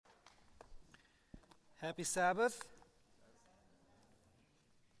Happy Sabbath.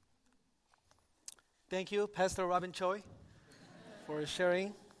 Thank you, Pastor Robin Choi, for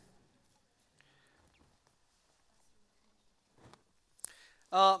sharing.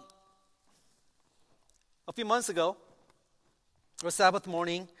 A few months ago, or Sabbath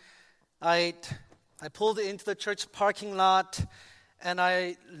morning, I pulled into the church parking lot and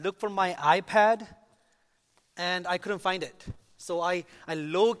I looked for my iPad and I couldn't find it. So I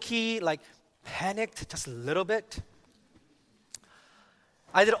low-key panicked just a little bit.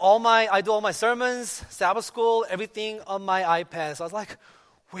 I do all my sermons, Sabbath school, everything on my iPad. So I was like,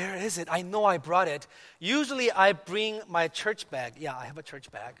 where is it? I know I brought it. Usually I bring my church bag. Yeah, I have a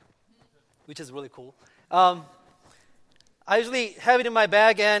church bag, which is really cool. I usually have it in my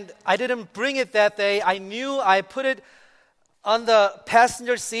bag, and I didn't bring it that day. I knew I put it on the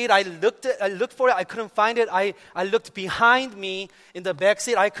passenger seat. I looked for it. I couldn't find it. I looked behind me in the back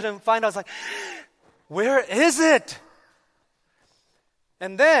seat. I couldn't find it. I was like, where is it?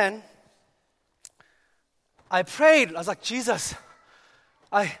 And then I prayed. I was like, Jesus,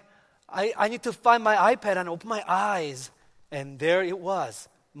 I need to find my iPad, and open my eyes. And there it was,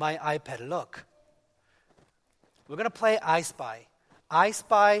 my iPad. Look. We're going to play I Spy. I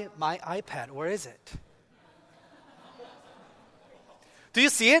Spy my iPad. Where is it? Do you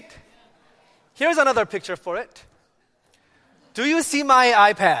see it? Here's another picture for it. Do you see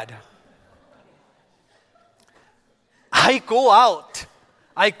my iPad? I go out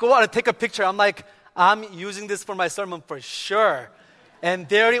and take a picture. I'm like, I'm using this for my sermon for sure. And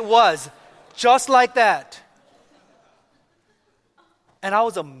there it was, just like that. And I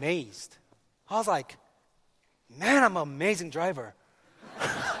was amazed. I was like, man, I'm an amazing driver.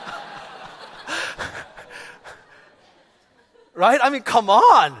 Right? I mean, come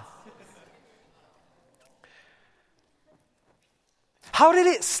on. How did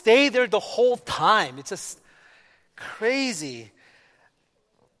it stay there the whole time? It's just crazy.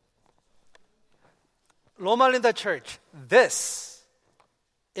 Loma Linda Church, this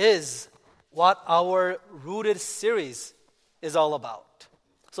is what our Rooted series is all about.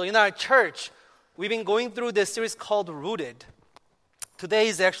 So in our church, we've been going through this series called Rooted. Today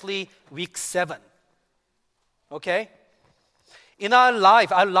is actually week 7. Okay? In our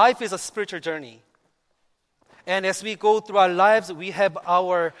life is a spiritual journey. And as we go through our lives, we have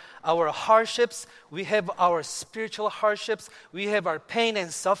our hardships, we have our spiritual hardships, we have our pain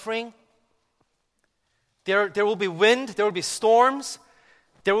and suffering. There will be wind, there will be storms,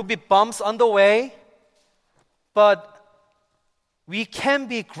 there will be bumps on the way, but we can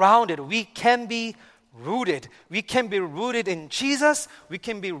be grounded, we can be rooted. We can be rooted in Jesus, we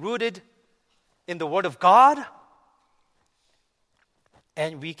can be rooted in the Word of God,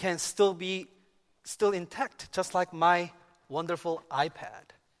 and we can still be intact, just like my wonderful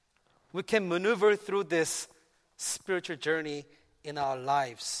iPad. We can maneuver through this spiritual journey in our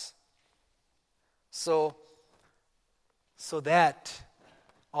lives. So that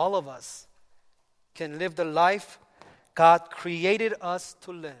all of us can live the life God created us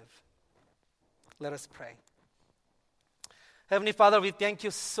to live. Let us pray. Heavenly Father, we thank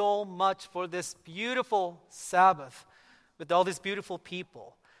you so much for this beautiful Sabbath with all these beautiful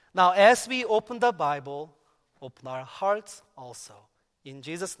people. Now, as we open the Bible, open our hearts also. In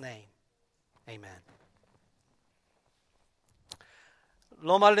Jesus' name, amen.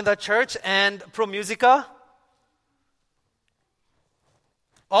 Loma Linda Church and Pro Musica,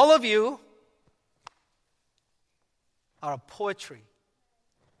 all of you are poetry.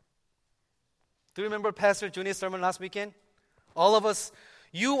 Do you remember Pastor Junior's sermon last weekend? All of us,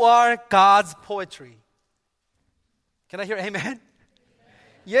 you are God's poetry. Can I hear amen?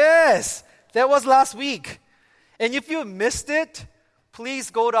 Yes, that was last week. And if you missed it, please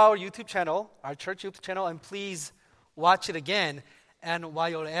go to our YouTube channel, our church YouTube channel, and please watch it again. And while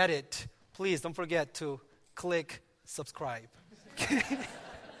you're at it, please don't forget to click subscribe.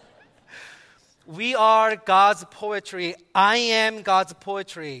 We are God's poetry. I am God's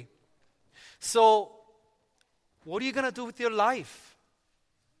poetry. So, what are you going to do with your life?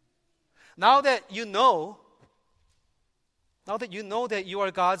 Now that you know that you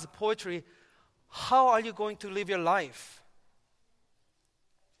are God's poetry, how are you going to live your life?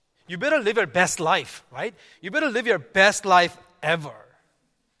 You better live your best life, right? You better live your best life ever.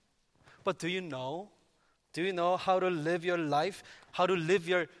 But do you know how to live your life? How to live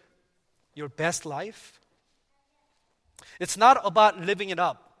your best life? It's not about living it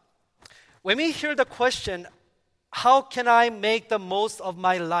up. When we hear the question, how can I make the most of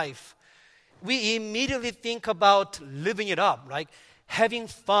my life? We immediately think about living it up, like having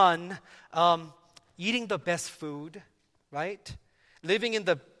fun, eating the best food, right? Living in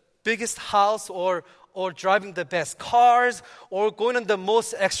the biggest house or or driving the best cars, or going on the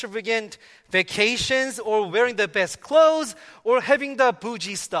most extravagant vacations, or wearing the best clothes, or having the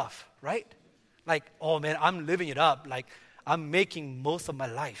bougie stuff, right? Like, oh man, I'm living it up. Like, I'm making most of my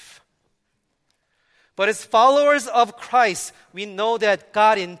life. But as followers of Christ, we know that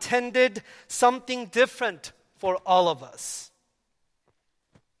God intended something different for all of us.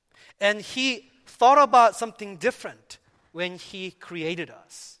 And He thought about something different when He created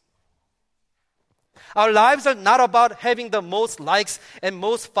us. Our lives are not about having the most likes and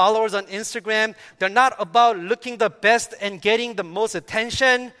most followers on Instagram. They're not about looking the best and getting the most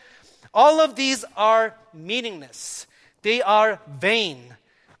attention. All of these are meaningless. They are vain.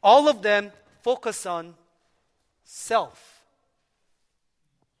 All of them focus on self.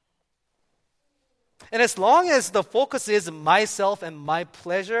 And as long as the focus is myself and my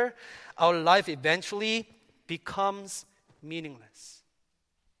pleasure, our life eventually becomes meaningless.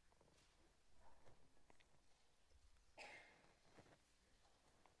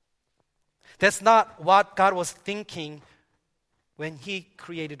 That's not what God was thinking when He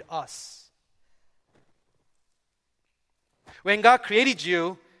created us. When God created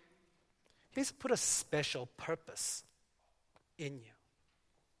you, He's put a special purpose in you,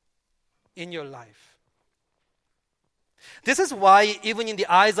 in your life. This is why even in the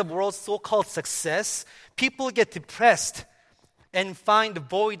eyes of the world's so-called success, people get depressed and find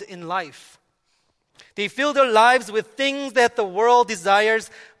void in life. They fill their lives with things that the world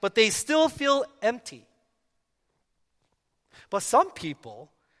desires, but they still feel empty. But some people,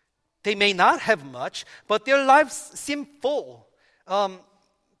 they may not have much, but their lives seem full.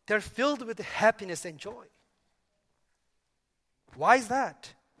 They're filled with happiness and joy. Why is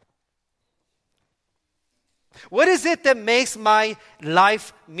that? What is it that makes my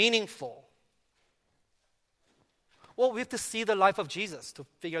life meaningful? Well, we have to see the life of Jesus to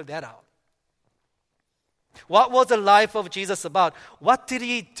figure that out. What was the life of Jesus about? What did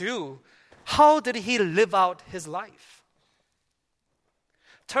He do? How did He live out His life?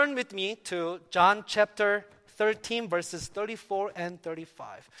 Turn with me to John chapter 13, verses 34 and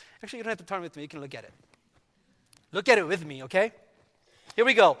 35. Actually, you don't have to turn with me. You can look at it. Look at it with me, okay? Here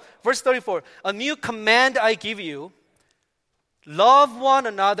we go. Verse 34. A new command I give you, love one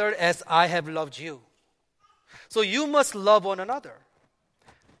another as I have loved you. So you must love one another.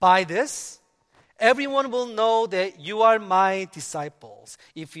 By this, everyone will know that you are my disciples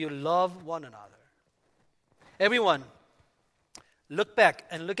if you love one another. Everyone, look back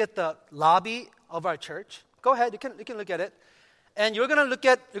and look at the lobby of our church. Go ahead, you can look at it. And you're going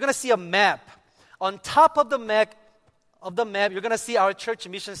to see a map. On top of the map, you're going to see our church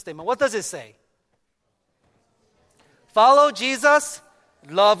mission statement. What does it say? Follow Jesus,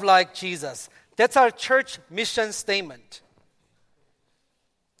 love like Jesus. That's our church mission statement.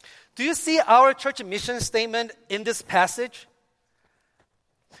 Do you see our church mission statement in this passage?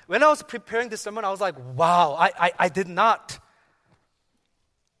 When I was preparing this sermon, I was like, wow, I didn't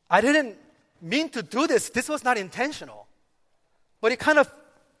mean to do this. This was not intentional. But it kind of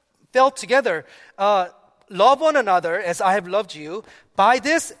fell together. Love one another as I have loved you. By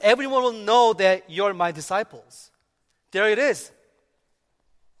this, everyone will know that you're my disciples. There it is.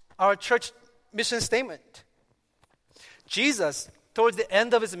 Our church mission statement. Jesus, towards the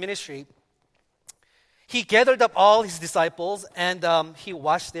end of His ministry, He gathered up all His disciples and He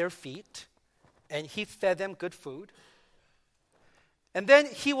washed their feet and He fed them good food. And then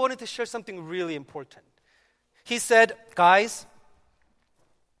He wanted to share something really important. He said, guys,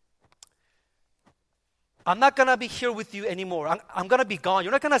 I'm not going to be here with you anymore. I'm going to be gone.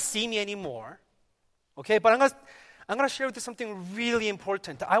 You're not going to see me anymore. Okay? But I'm going to share with you something really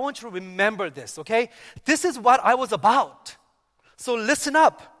important. I want you to remember this, okay? This is what I was about. So listen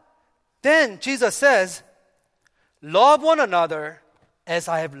up. Then Jesus says, love one another as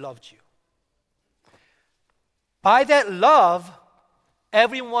I have loved you. By that love,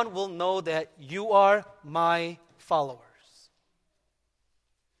 everyone will know that you are my followers.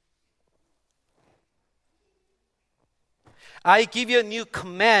 I give you a new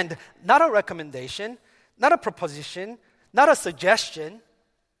command, not a recommendation, not a proposition, not a suggestion.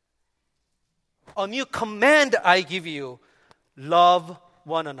 A new command I give you, love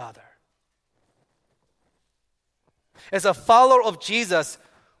one another. As a follower of Jesus,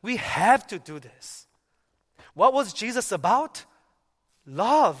 we have to do this. What was Jesus about?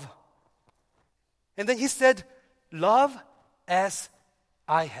 Love. And then He said, love as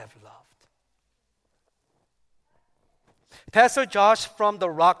I have loved. Pastor Josh from the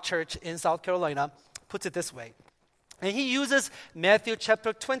Rock Church in South Carolina puts it this way. And he uses Matthew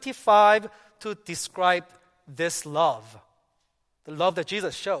chapter 25 to describe this love, the love that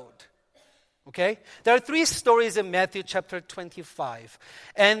Jesus showed. Okay? There are 3 stories in Matthew chapter 25.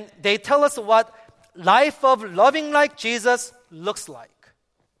 And they tell us what life of loving like Jesus looks like.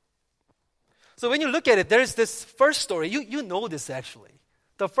 So when you look at it, there's this first story. You know this actually.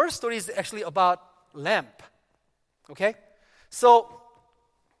 The first story is actually about lamp. Okay? So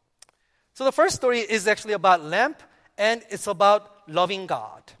the first story is actually about lamp, and it's about loving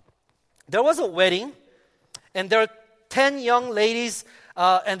God. There was a wedding, and there are 10 young ladies,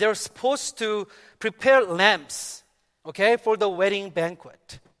 and they're supposed to prepare lamps, okay, for the wedding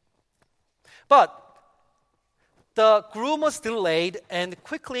banquet. But the groom was delayed, and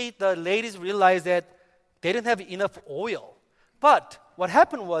quickly the ladies realized that they didn't have enough oil. But what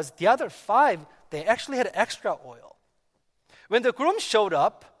happened was the other 5, they actually had extra oil. When the groom showed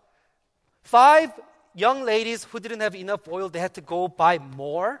up, 5 young ladies who didn't have enough oil, they had to go buy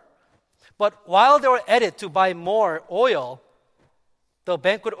more. But while they were at it to buy more oil, the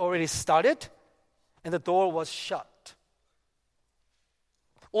banquet already started and the door was shut.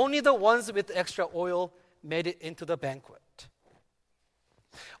 Only the ones with extra oil made it into the banquet.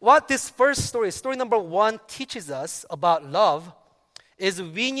 What this first story, story number 1, teaches us about love is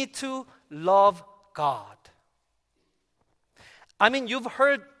we need to love God. I mean, you've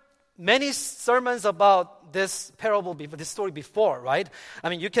heard many sermons about this parable, this story before, right? I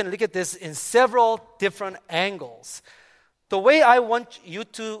mean, you can look at this in several different angles. The way I want you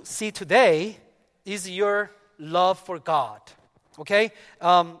to see today is your love for God, okay?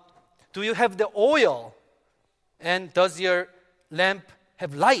 Do you have the oil? And does your lamp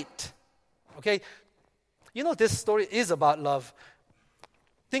have light? Okay? You know, this story is about love.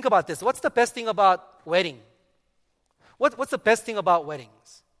 Think about this. What's the best thing about wedding? What's the best thing about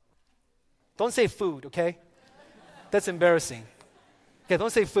weddings? Don't say food, okay? That's embarrassing. Okay, don't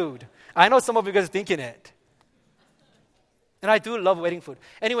say food. I know some of you guys are thinking it. And I do love wedding food.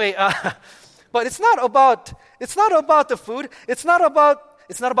 Anyway, but it's not about the food. It's not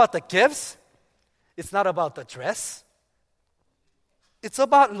about the gifts. It's not about the dress. It's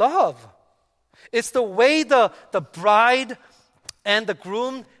about love. It's the way the bride and the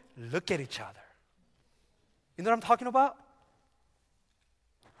groom look at each other. You know what I'm talking about?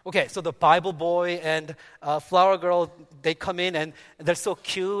 Okay, so the Bible boy and flower girl, they come in and they're so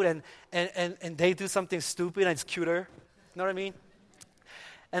cute and they do something stupid and it's cuter. You know what I mean?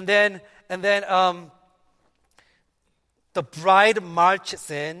 And then the bride marches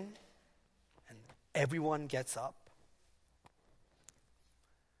in and everyone gets up.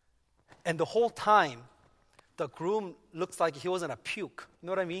 And the whole time, the groom looks like he was in a puke. You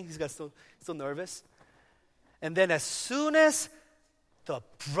know what I mean? He's got so nervous. And then as soon as the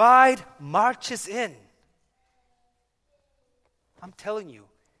bride marches in, I'm telling you,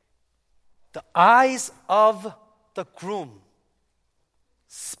 the eyes of the groom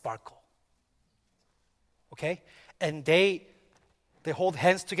sparkle. Okay? And they hold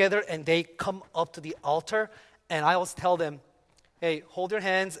hands together and they come up to the altar. And I always tell them, hey, hold your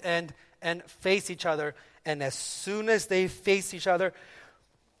hands and face each other. And as soon as they face each other,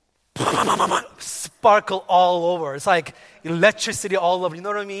 sparkle all over. It's like electricity all over. You know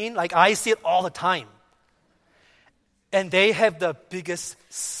what I mean? Like I see it all the time. And they have the biggest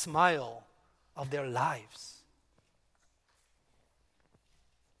smile of their lives.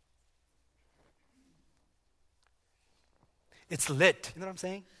 It's lit. You know what I'm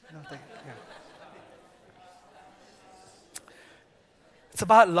saying? You know what I'm saying? Yeah. It's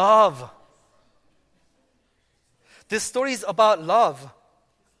about love. This story is about love.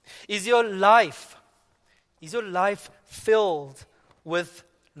 Is your life filled with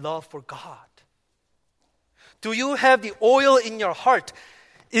love for God? Do you have the oil in your heart?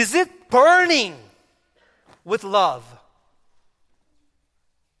 Is it burning with love?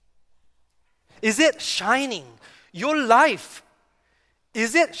 Is it shining? Your life,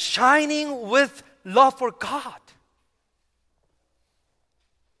 is it shining with love for God?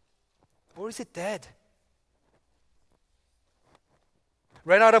 Or is it dead?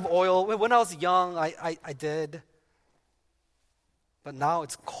 Ran out of oil. When I was young, I did. But now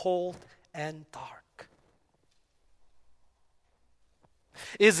it's cold and dark.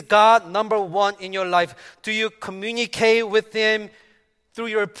 Is God number one in your life? Do you communicate with Him through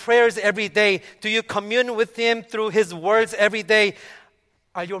your prayers every day? Do you commune with Him through His words every day?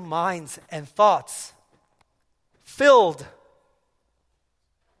 Are your minds and thoughts filled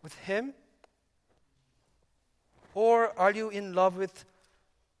with Him? Or are you in love with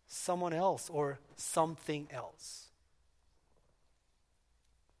someone else or something else?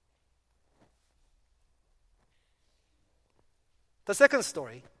 The second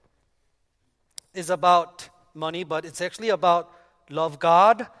story is about money, but it's actually about love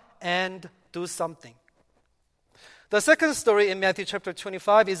God and do something. The second story in Matthew chapter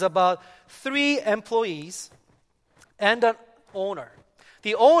 25 is about 3 employees and an owner.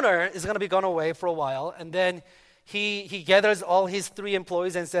 The owner is going to be gone away for a while, and then he gathers all his 3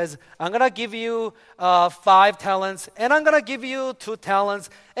 employees and says, I'm going to give you 5 talents, and I'm going to give you 2 talents,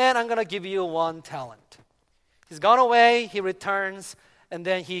 and I'm going to give you 1 talent. He's gone away, he returns, and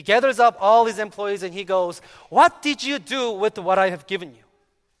then he gathers up all his employees and he goes, what did you do with what I have given you?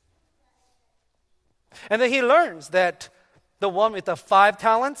 And then he learns that the one with the 5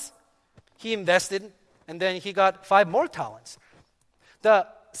 talents, he invested, and then he got 5 more talents. The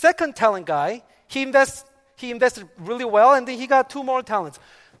second talent guy, he invested really well, and then he got 2 more talents.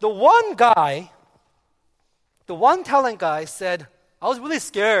 The one talent guy said, I was really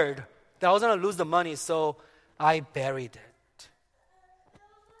scared that I was going to lose the money, so I buried it.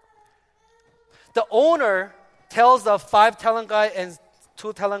 The owner tells the 5 talent guy and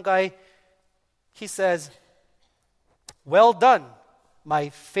 2 talent guy, he says, well done,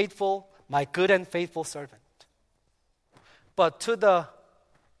 my good and faithful servant. But to the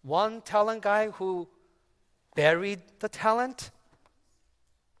 1 talent guy who buried the talent,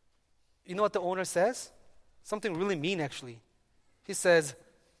 you know what the owner says? Something really mean, actually. He says,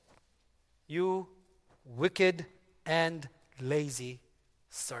 you wicked and lazy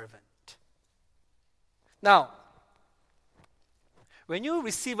servant. Now, when you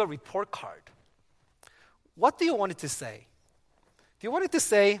receive a report card, what do you want it to say? Do you want it to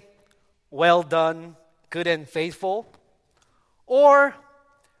say, well done, good and faithful, or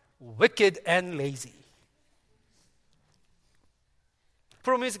wicked and lazy?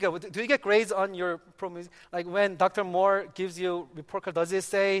 Pro Musica, do you get grades on your Pro Musica? Like when Dr. Moore gives you report card, does it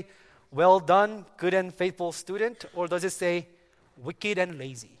say, well done, good and faithful student, or does it say, wicked and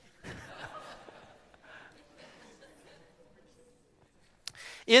lazy?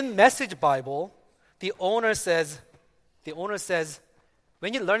 In Message Bible, the owner says,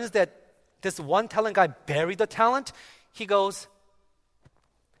 when he learns that this 1 talent guy buried the talent, he goes,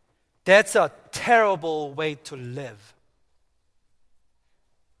 that's a terrible way to live.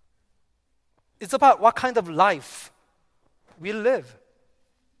 It's about what kind of life we live.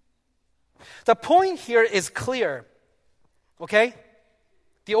 The point here is clear, okay?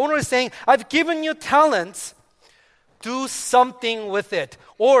 The owner is saying, I've given you talents, do something with it.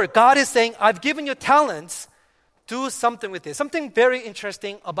 Or God is saying, I've given you talents, do something with it. Something very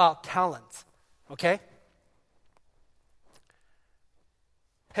interesting about talents, okay?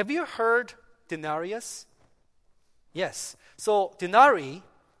 Have you heard denarius? Yes. So denarii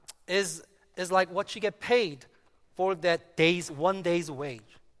is like what you get paid for that 1 day's wage.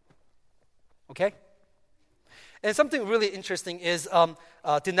 Okay? And something really interesting is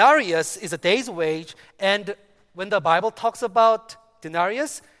denarius is a day's wage, and when the Bible talks about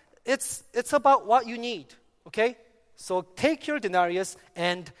denarius, it's about what you need. Okay? So take your denarius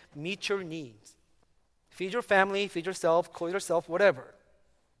and meet your needs. Feed your family, feed yourself, clothe yourself, whatever.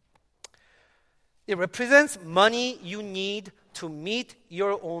 It represents money you need to meet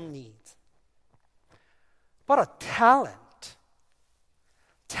your own needs. But a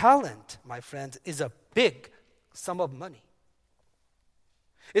talent, my friends, is a big sum of money.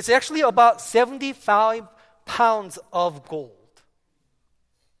 It's actually about 75 pounds of gold.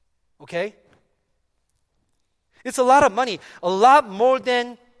 Okay? It's a lot of money, a lot more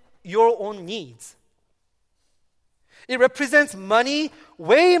than your own needs. It represents money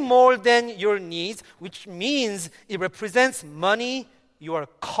way more than your needs, which means it represents money you are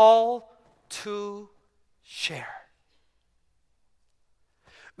called to share.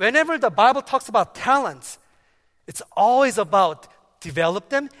 Whenever the Bible talks about talents, it's always about develop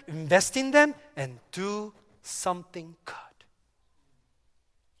them, invest in them, and do something good.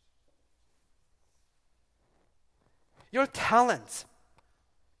 Your talents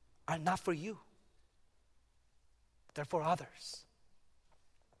are not for you. They're for others.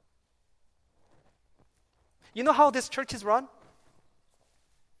 You know how this church is run?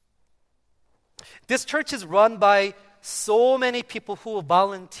 This church is run by so many people who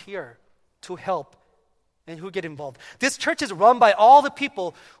volunteer to help and who get involved. This church is run by all the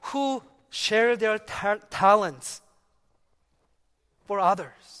people who share their talents for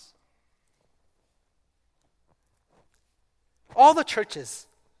others. All the churches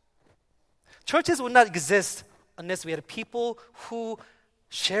would not exist unless we had people who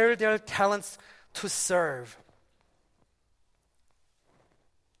share their talents to serve.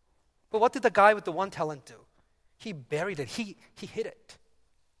 But what did the guy with the 1 talent do? He buried it. He hid it.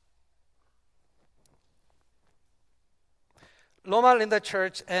 Loma Linda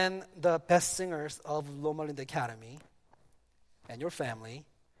Church and the best singers of Loma Linda Academy and your family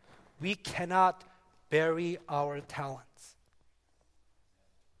we cannot bury our talents.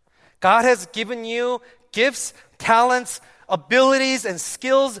 God has given you gifts, talents, abilities, and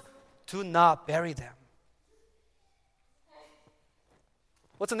skills. Do not bury them.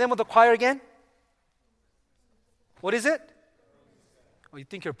 What's the name of the choir again? What is it? Oh, you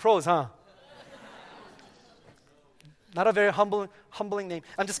think you're pros, huh? Not a very humbling name.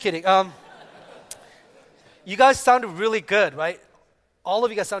 I'm just kidding. You guys sounded really good, right? All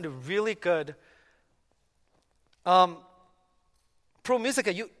of you guys sounded really good. Pro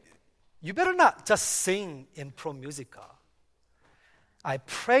Musica, you better not just sing in Pro Musica. I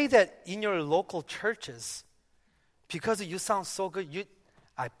pray that in your local churches, because you sound so good,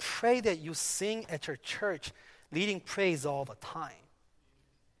 I pray that you sing at your church, leading praise all the time.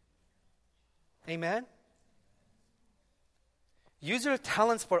 Amen? Use your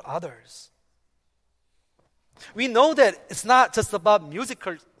talents for others. We know that it's not just about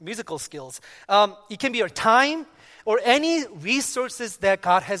musical skills. It can be your time or any resources that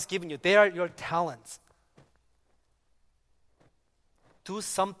God has given you. They are your talents. Do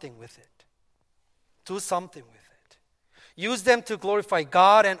something with it. Do something with it. Use them to glorify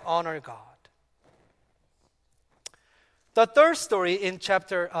God and honor God. The third story in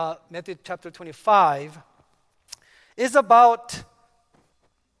Matthew chapter 25 is about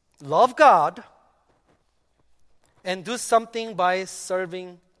love God and do something by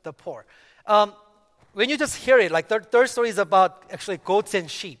serving the poor. When you just hear it, like the third story is about actually goats and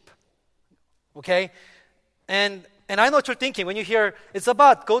sheep. Okay? And I know what you're thinking. When you hear it's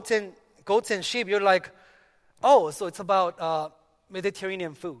about goats and sheep, you're like, oh, so it's about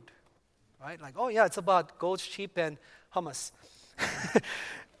Mediterranean food. Right? Like, oh yeah, it's about goats, sheep, and hummus.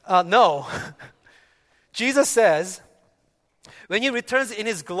 No. Jesus says, when he returns in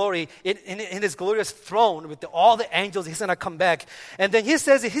his glory, in his glorious throne with all the angels, he's going to come back. And then he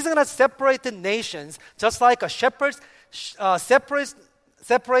says he's going to separate the nations just like a shepherd separates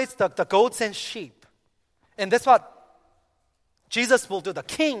the goats and sheep. And that's what Jesus will do. The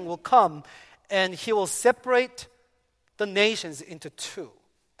king will come and he will separate the nations into two,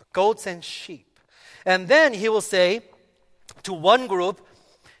 the goats and sheep. And then he will say to one group,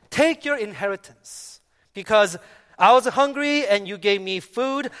 take your inheritance, because I was hungry and you gave me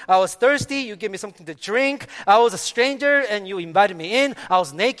food. I was thirsty, you gave me something to drink. I was a stranger and you invited me in. I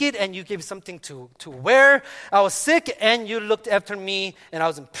was naked and you gave me something to wear. I was sick and you looked after me. And I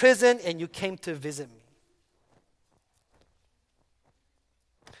was in prison and you came to visit me.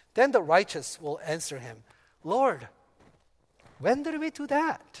 Then the righteous will answer him, Lord, when did we do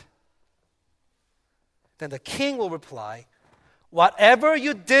that? Then the king will reply, whatever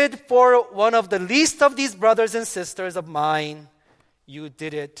you did for one of the least of these brothers and sisters of mine, you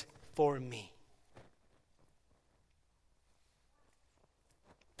did it for me.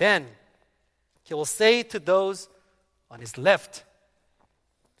 Then he will say to those on his left,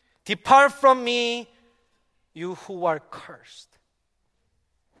 depart from me, you who are cursed.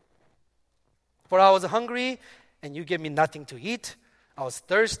 For I was hungry, and you gave me nothing to eat. I was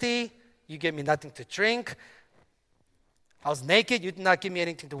thirsty, you gave me nothing to drink. I was naked, you did not give me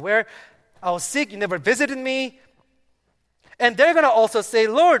anything to wear. I was sick, you never visited me. And they're going to also say,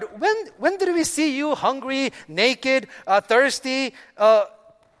 Lord, when did we see you hungry, naked, thirsty?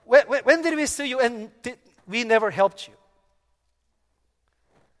 When did we see you and we never helped you?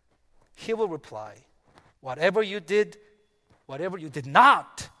 He will reply, whatever you did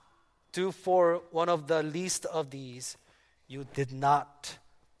not do for one of the least of these, you did not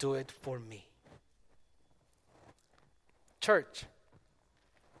do it for me. Church,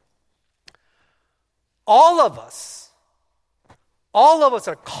 all of us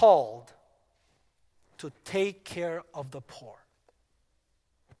are called to take care of the poor.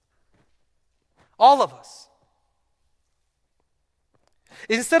 All of us.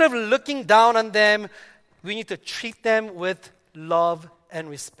 Instead of looking down on them, we need to treat them with love and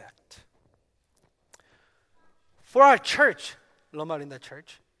respect. For our church, Loma Linda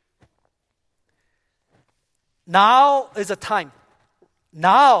Church, now is a time.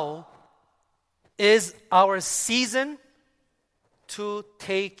 Now is our season to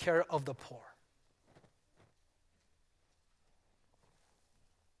take care of the poor.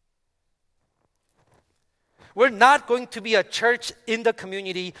 We're not going to be a church in the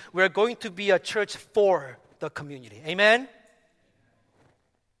community. We're going to be a church for the community. Amen?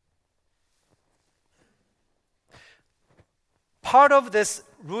 Part of this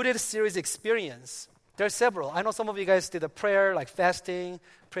Rooted series experience, there are several. I know some of you guys did a prayer, like fasting,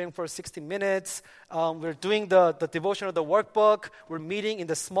 praying for 60 minutes. We're doing the devotion of the workbook. We're meeting in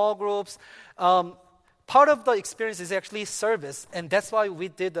the small groups. Part part of the experience is actually service, and that's why we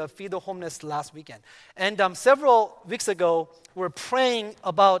did the Feed the Homeless last weekend. And several weeks ago, we were praying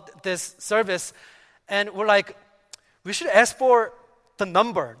about this service, and we're like, we should ask for the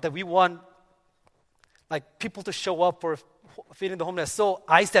number that we want, like people to show up for feeding the homeless. So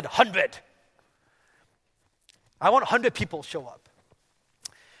I said 100. I want 100 people show up.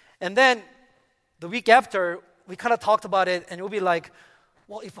 And then the week after, we kind of talked about it, and it would be like,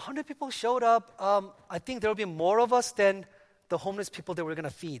 well, if 100 people showed up, I think there will be more of us than the homeless people that we're going to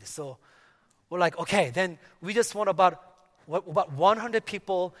feed. So we're like, okay, then we just want about 100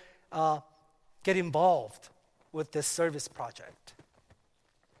 people get involved with this service project.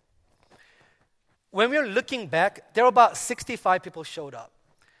 When we were looking back, there were about 65 people showed up.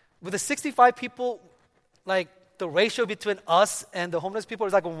 With the 65 people, like the ratio between us and the homeless people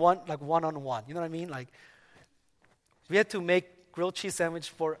is like one-on-one. You know what I mean? Like we had to make grilled cheese sandwich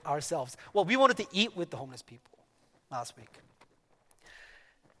for ourselves. Well, we wanted to eat with the homeless people last week.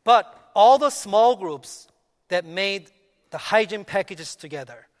 But all the small groups that made the hygiene packages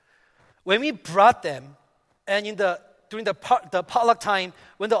together, when we brought them, and during the potluck time,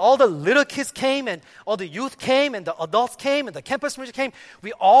 when all the little kids came and all the youth came and the adults came and the campus ministry came,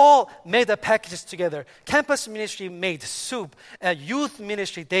 we all made the packages together. Campus ministry made soup, and youth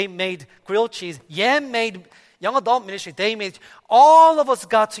ministry, they made grilled cheese. Yam made, young adult ministry, they made, all of us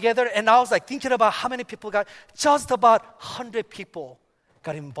got together, and I was like thinking about how many people just about 100 people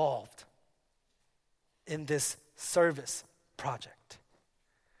got involved in this service project.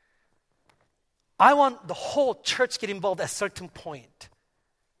 I want the whole church to get involved at a certain point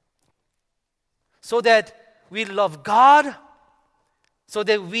so that we love God,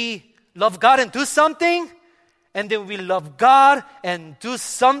 and do something, and then we love God and do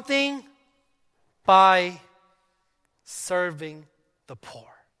something by serving the poor.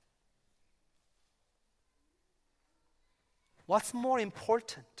 What's more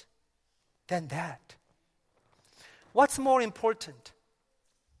important than that? What's more important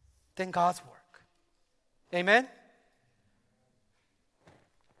than God's work? Amen?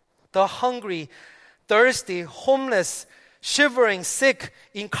 The hungry, thirsty, homeless, shivering, sick,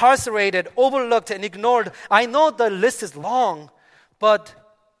 incarcerated, overlooked, and ignored. I know the list is long, but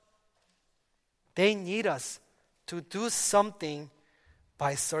they need us to do something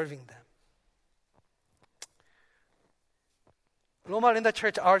by serving them. Loma Linda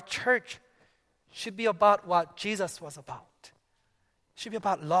Church, our church, should be about what Jesus was about. It should be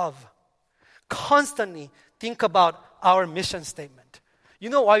about love. Constantly think about our mission statement. You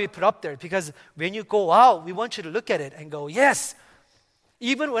know why we put up there? Because when you go out, we want you to look at it and go, yes,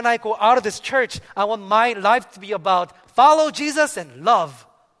 even when I go out of this church, I want my life to be about follow Jesus and love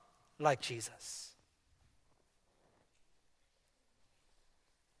like Jesus.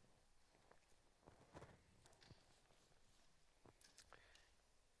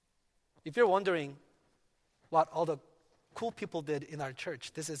 If you're wondering what all the cool people did in our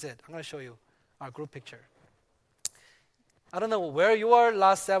church, this is it. I'm going to show you our group picture. I don't know where you are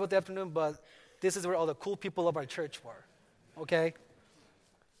last Sabbath afternoon, but this is where all the cool people of our church were. Okay?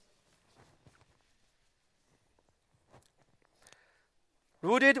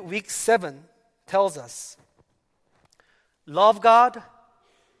 Rooted week 7 tells us, love God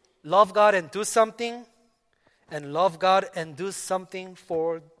and do something, and love God and do something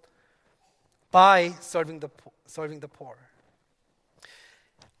by serving the poor.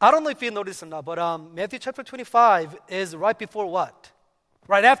 I don't know if you noticed or not, but Matthew chapter 25 is right before what?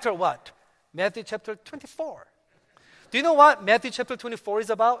 Right after what? Matthew chapter 24. Do you know what Matthew chapter 24 is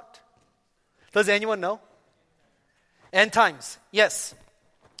about? Does anyone know? End times. Yes.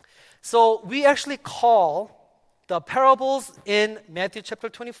 So we actually call the parables in Matthew chapter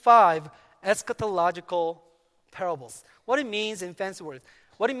 25 eschatological parables. What it means in fancy words,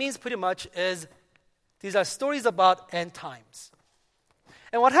 what it means pretty much is these are stories about end times.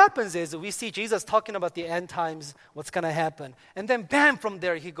 And what happens is we see Jesus talking about the end times, what's going to happen. And then bam, from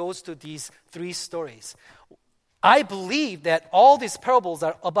there he goes to these 3 stories. I believe that all these parables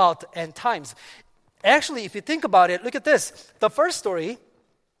are about end times. Actually, if you think about it, look at this. The first story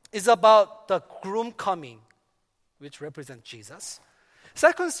is about the groom coming, which represents Jesus.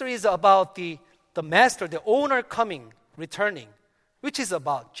 Second story is about the master, the owner coming, returning, which is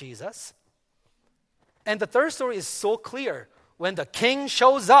about Jesus. And the third story is so clear. When the king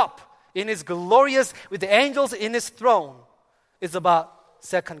shows up in his glorious, with the angels in his throne, it's about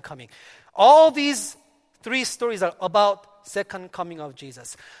second coming. All these 3 stories are about second coming of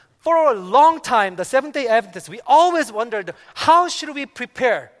Jesus. For a long time, the Seventh-day Adventists, we always wondered, how should we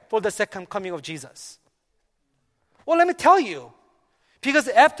prepare for the second coming of Jesus? Well, let me tell you. Because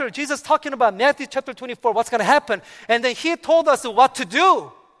after Jesus talking about Matthew chapter 24, what's going to happen, and then he told us what to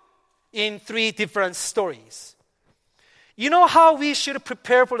do in 3 different stories. You know how we should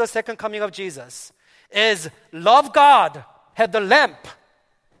prepare for the second coming of Jesus? Is love God, have the lamp,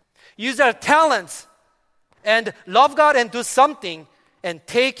 use our talents, and love God and do something, and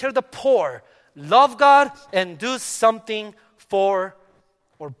take care of the poor. Love God and do something for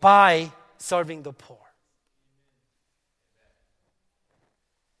or by serving the poor.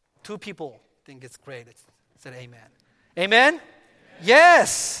 2 people think it's great. Said amen. Amen?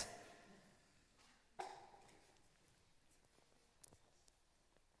 Yes.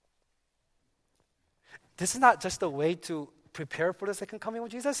 This is not just a way to prepare for the second coming of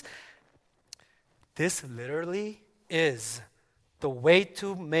Jesus. This literally is the way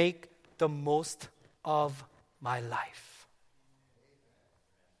to make the most of my life.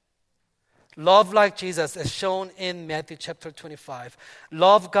 Love like Jesus as shown in Matthew chapter 25.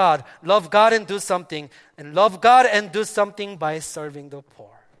 Love God and do something, and love God and do something by serving the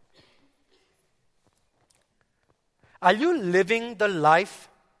poor. Are you living the life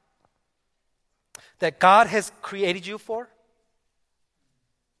that God has created you for?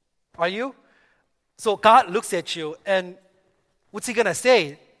 Are you? So God looks at you and what's he going to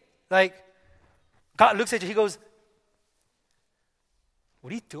say? Like, God looks at you, he goes,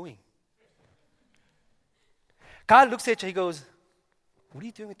 what are you doing? God looks at you, he goes, what are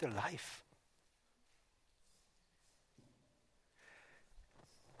you doing with your life?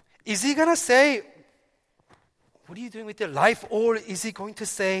 Is he going to say, what are you doing with your life? Or is he going to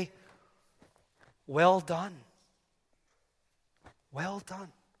say, well done? Well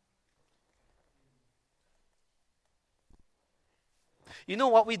done. You know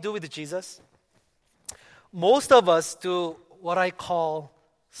what we do with Jesus? Most of us do what I call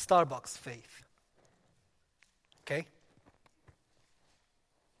Starbucks faith. Okay?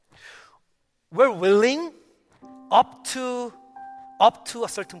 We're willing up to a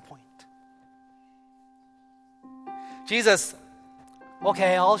certain point. Jesus,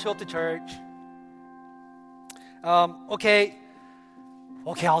 okay, I'll show up to church. Okay,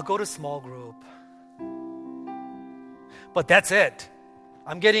 I'll go to small group. But that's it.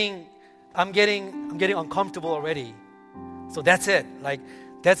 I'm getting uncomfortable already. So that's it. Like,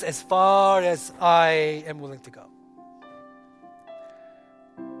 that's as far as I am willing to go.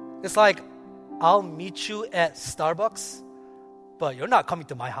 It's like, I'll meet you at Starbucks, but you're not coming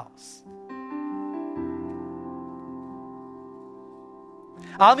to my house.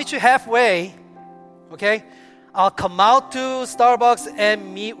 I'll meet you halfway, okay? I'll come out to Starbucks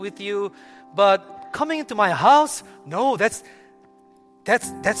and meet with you, but coming into my house, no, that's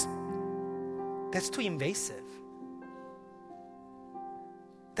too invasive.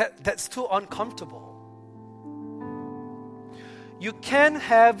 That's too uncomfortable. You can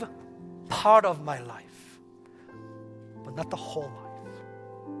have part of my life, but not the whole life.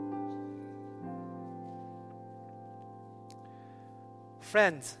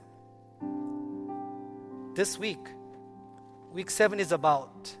 Friends, this week 7 is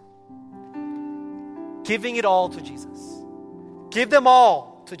about giving it all to Jesus. Give them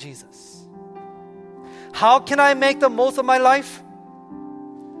all to Jesus. How can I make the most of my life?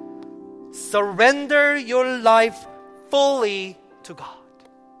 Surrender your life fully to God.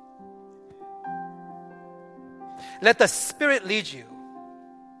 Let the Spirit lead you.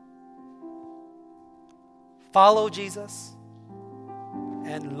 Follow Jesus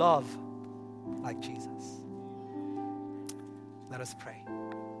and love like Jesus. Let us pray.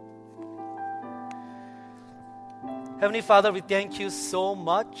 Heavenly Father, we thank you so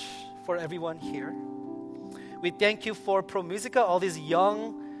much for everyone here. We thank you for ProMusica, all these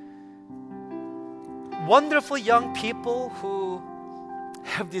young, wonderful young people who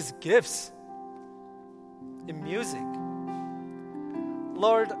have these gifts in music.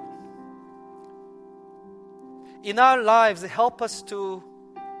 Lord, in our lives, help us to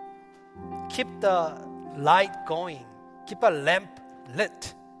keep the light going, keep a lamp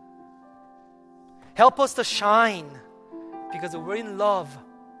lit. Help us to shine because we're in love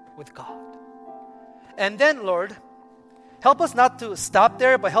with God. And then, Lord, help us not to stop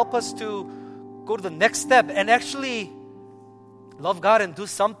there, but help us to go to the next step and actually love God and do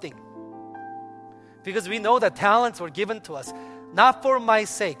something. Because we know that talents were given to us, not for my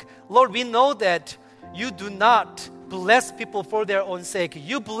sake. Lord, we know that you do not bless people for their own sake.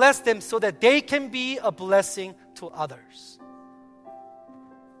 You bless them so that they can be a blessing to others.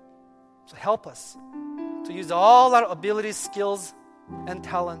 So help us to use all our abilities, skills, and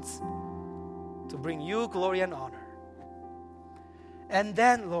talents to bring you glory and honor. And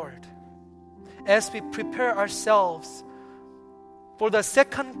then, Lord, as we prepare ourselves for the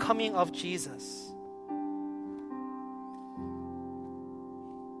second coming of Jesus.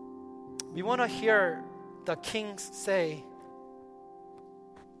 We want to hear the kings say,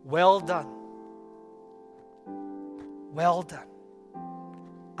 "Well done. Well done.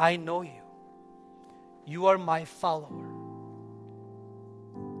 I know you. You are my follower."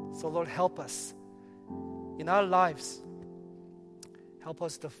 So Lord, help us in our lives. Help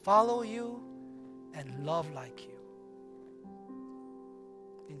us to follow you and love like you.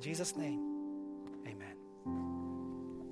 In Jesus' name, amen.